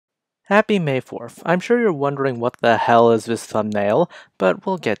Happy May 4th. I'm sure you're wondering what the hell is this thumbnail, but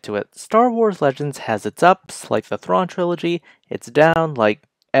we'll get to it. Star Wars Legends has its ups, like the Thrawn trilogy, its down, like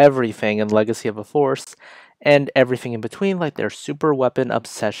everything in Legacy of the Force, and everything in between, like their super weapon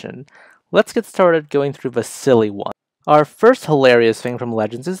obsession. Let's get started going through the silly one. Our first hilarious thing from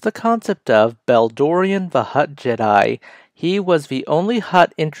Legends is the concept of Beldorian the Hutt Jedi. He was the only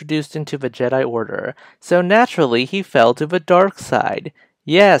Hutt introduced into the Jedi Order, so naturally he fell to the dark side.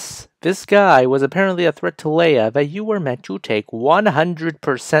 Yes, this guy was apparently a threat to Leia that you were meant to take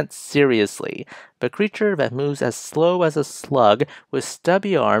 100% seriously. The creature that moves as slow as a slug with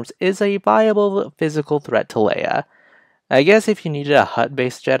stubby arms is a viable physical threat to Leia. I guess if you needed a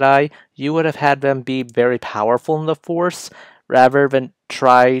Hutt-based Jedi, you would have had them be very powerful in the Force, rather than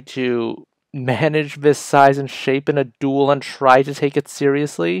try to manage this size and shape in a duel and try to take it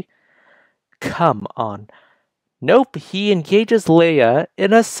seriously. Come on. Nope, he engages Leia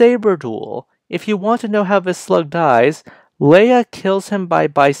in a saber duel. If you want to know how this slug dies, Leia kills him by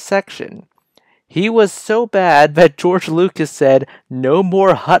bisection. He was so bad that George Lucas said, "No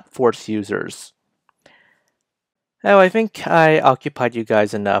more Hutt Force users." Oh, I think I occupied you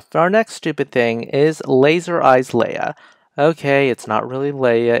guys enough. Our next stupid thing is Laser Eyes Leia. Okay, it's not really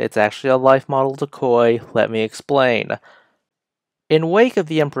Leia, it's actually a life model decoy. Let me explain. In wake of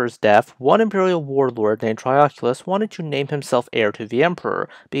the Emperor's death, one Imperial warlord named Trioculus wanted to name himself heir to the Emperor,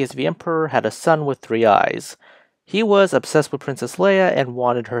 because the Emperor had a son with 3 eyes. He was obsessed with Princess Leia and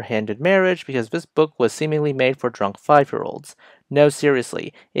wanted her hand in marriage because this book was seemingly made for drunk 5-year-olds. No,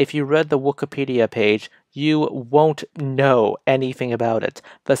 seriously, if you read the Wookieepedia page, you won't know anything about it.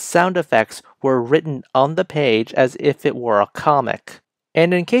 The sound effects were written on the page as if it were a comic.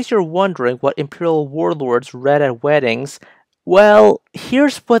 And in case you're wondering what Imperial warlords read at weddings, well,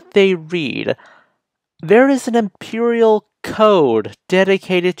 here's what they read. There is an Imperial code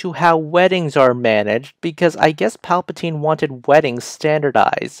dedicated to how weddings are managed because I guess Palpatine wanted weddings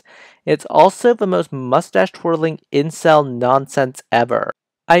standardized. It's also the most mustache-twirling incel nonsense ever.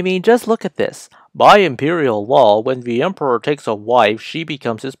 I mean, just look at this. By Imperial law, when the Emperor takes a wife, she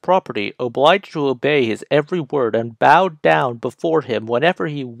becomes his property, obliged to obey his every word and bow down before him whenever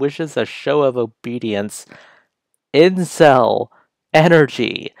he wishes a show of obedience. Incel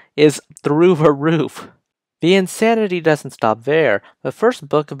energy is through the roof. The insanity doesn't stop there. The first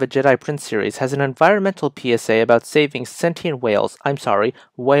book of the Jedi Prince series has an environmental PSA about saving sentient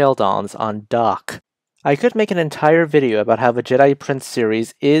whaledons on dock. I could make an entire video about how the Jedi Prince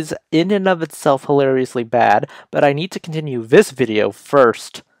series is in and of itself hilariously bad, but I need to continue this video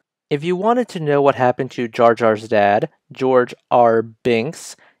first. If you wanted to know what happened to Jar Jar's dad, George R.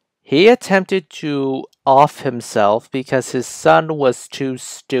 Binks, he attempted to off himself because his son was too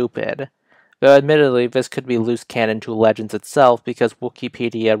stupid. Though admittedly, this could be loose canon to Legends itself because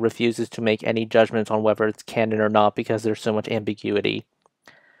Wookieepedia refuses to make any judgment on whether it's canon or not because there's so much ambiguity.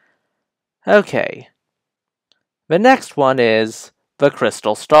 Okay. The next one is the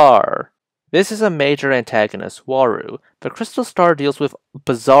Crystal Star. This is a major antagonist, Waru. The Crystal Star deals with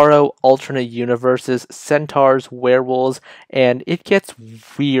bizarro alternate universes, centaurs, werewolves, and it gets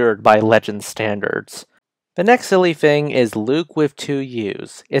weird by Legend standards. The next silly thing is Luke with 2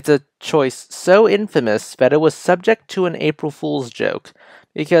 U's. It's a choice so infamous that it was subject to an April Fool's joke,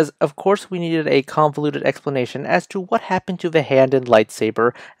 because of course we needed a convoluted explanation as to what happened to the hand and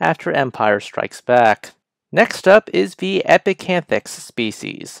lightsaber after Empire Strikes Back. Next up is the Epicanthics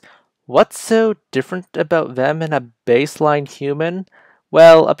species. What's so different about them and a baseline human?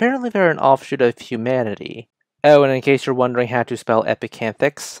 Well, apparently they're an offshoot of humanity. Oh, and in case you're wondering how to spell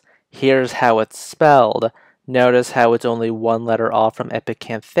Epicanthics, here's how it's spelled. Notice how it's only 1 letter off from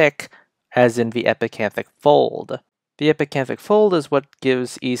epicanthic, as in the epicanthic fold. The epicanthic fold is what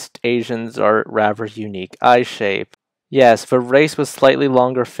gives East Asians our rather unique eye shape. Yes, the race with slightly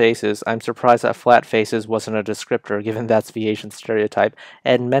longer faces, I'm surprised that flat faces wasn't a descriptor given that's the Asian stereotype,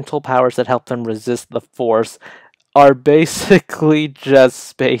 and mental powers that help them resist the Force are basically just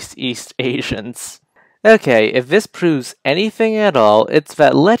space East Asians. Okay, if this proves anything at all, it's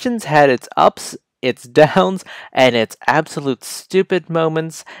that Legends had its ups, its downs, and its absolute stupid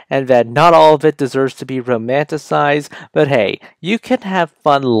moments, and that not all of it deserves to be romanticized, but hey, you can have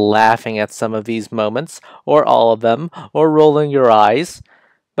fun laughing at some of these moments, or all of them, or rolling your eyes.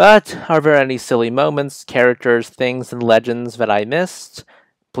 But are there any silly moments, characters, things, and Legends that I missed?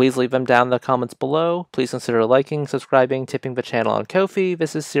 Please leave them down in the comments below. Please consider liking, subscribing, tipping the channel on Ko-fi.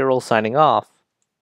 This is Cyril signing off.